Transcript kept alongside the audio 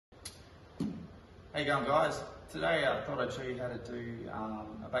How you going, guys? Today I thought I'd show you how to do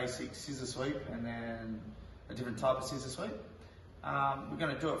a basic scissor sweep and then a different type of scissor sweep. We're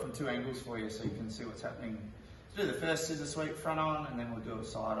going to do it from two angles for you so you can see what's happening. Let's do the first scissor sweep front on and then we'll do it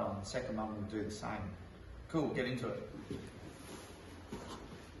side on. The second one we'll do the same. Cool, get into it.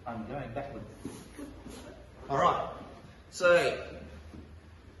 I'm going backward. Alright, so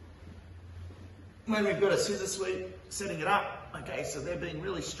when we've got a scissor sweep, setting it up, okay, so they're being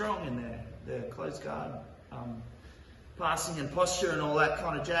really strong in their close guard, passing and posture and all that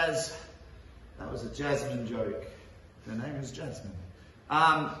kind of jazz. That was a Jasmine joke. Her name is Jasmine.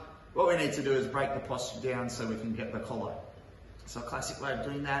 What we need to do is break the posture down so we can get the collar. So a classic way of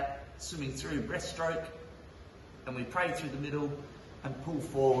doing that, swimming through breaststroke, and we pray through the middle and pull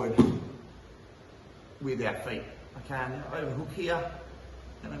forward with our feet. Okay, I'm going to overhook here,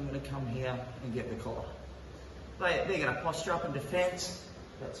 and I'm going to come here and get the collar. They're going to posture up in defence.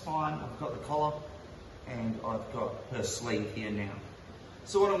 That's fine. I've got the collar and I've got her sleeve here now.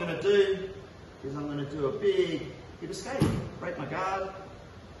 So what I'm going to do is I'm going to do a big hip escape, break my guard,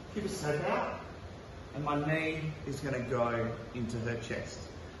 hip escape out, and my knee is going to go into her chest.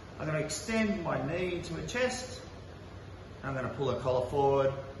 I'm going to extend my knee to her chest. I'm going to pull her collar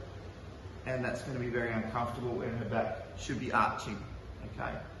forward, and that's going to be very uncomfortable and her back should be arching.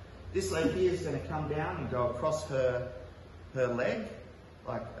 Okay. This leg here is going to come down and go across her leg,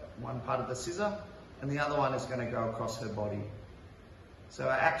 like one part of the scissor, and the other one is going to go across her body. So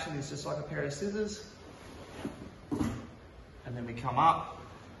our action is just like a pair of scissors, and then we come up.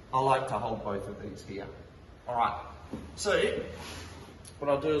 I like to hold both of these here. All right, so what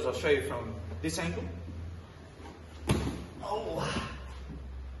I'll do is I'll show you from this angle. Oh.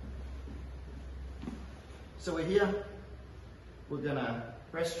 So we're here, we're going to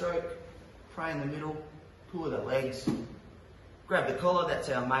breaststroke, pray in the middle, pull with the legs, grab the collar, that's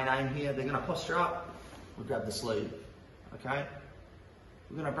our main aim here. They're going to posture up, we'll grab the sleeve, okay?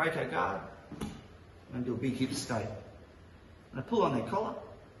 We're going to break our guard and do a big hip escape. I'm going to pull on their collar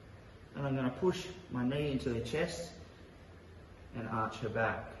and I'm going to push my knee into their chest and arch her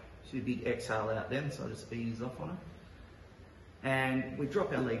back. See a big exhale out then, so I'll just ease off on her. And we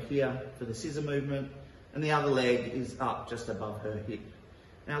drop our leg here for the scissor movement, and the other leg is up just above her hip.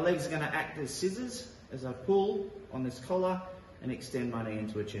 Now legs are going to act as scissors as I pull on this collar and extend my knee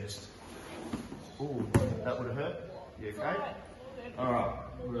into her chest. Ooh, that would have hurt. You okay? Alright,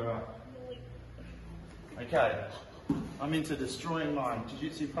 we're alright. Okay, I'm into destroying my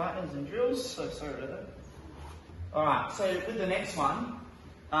jiu-jitsu partners and drills, so sorry about that. Alright, so with the next one,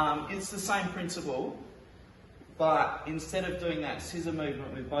 it's the same principle, but instead of doing that scissor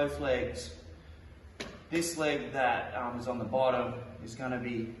movement with both legs, this leg that is on the bottom is going to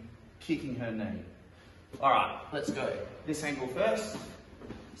be kicking her knee. All right, let's go. This angle first.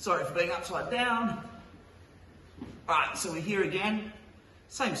 Sorry for being upside down. All right, so we're here again.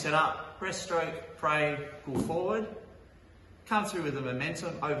 Same setup, breaststroke, pray, pull forward. Come through with the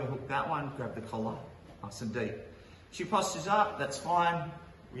momentum, overhook that one, grab the collar, nice and deep. She postures up, that's fine.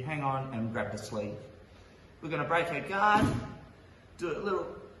 We hang on and grab the sleeve. We're going to break her guard, do a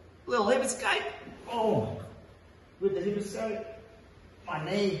little hip escape. Oh, with the hip escape, my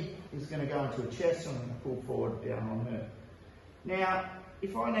knee is going to go into her chest and I'm going to pull forward down on her. Now,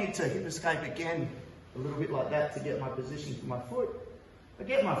 if I need to hip escape again, a little bit like that to get my position for my foot, I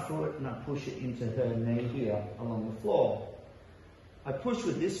get my foot and I push it into her knee here along the floor. I push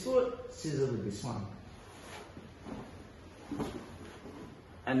with this foot, scissor with this one.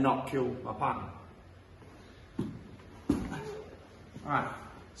 And not kill my partner. Alright,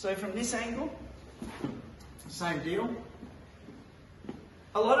 so from this angle, same deal.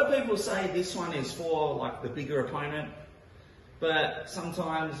 A lot of people say this one is for like the bigger opponent, but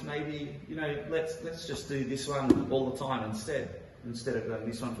sometimes maybe, you know, let's just do this one all the time instead of going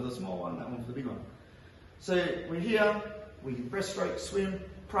this one for the small one, that one for the big one. So we're here, we breaststroke, swim,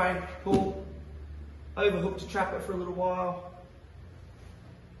 pray, pull, overhook to trap it for a little while,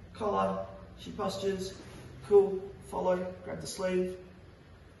 collar, she postures, cool, follow, grab the sleeve,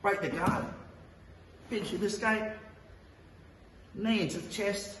 break the guard, pinch hip escape, knee into the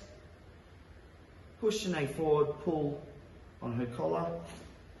chest, push the knee forward, pull on her collar,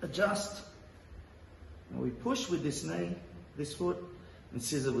 adjust, and we push with this knee, this foot, and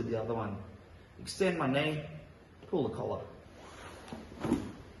scissor with the other one. Extend my knee, pull the collar,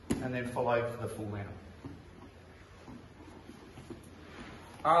 and then follow for the full mount.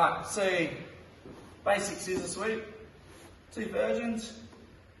 Alright, so basic scissor sweep, two versions,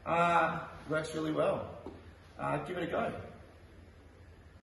 works really well. Give it a go.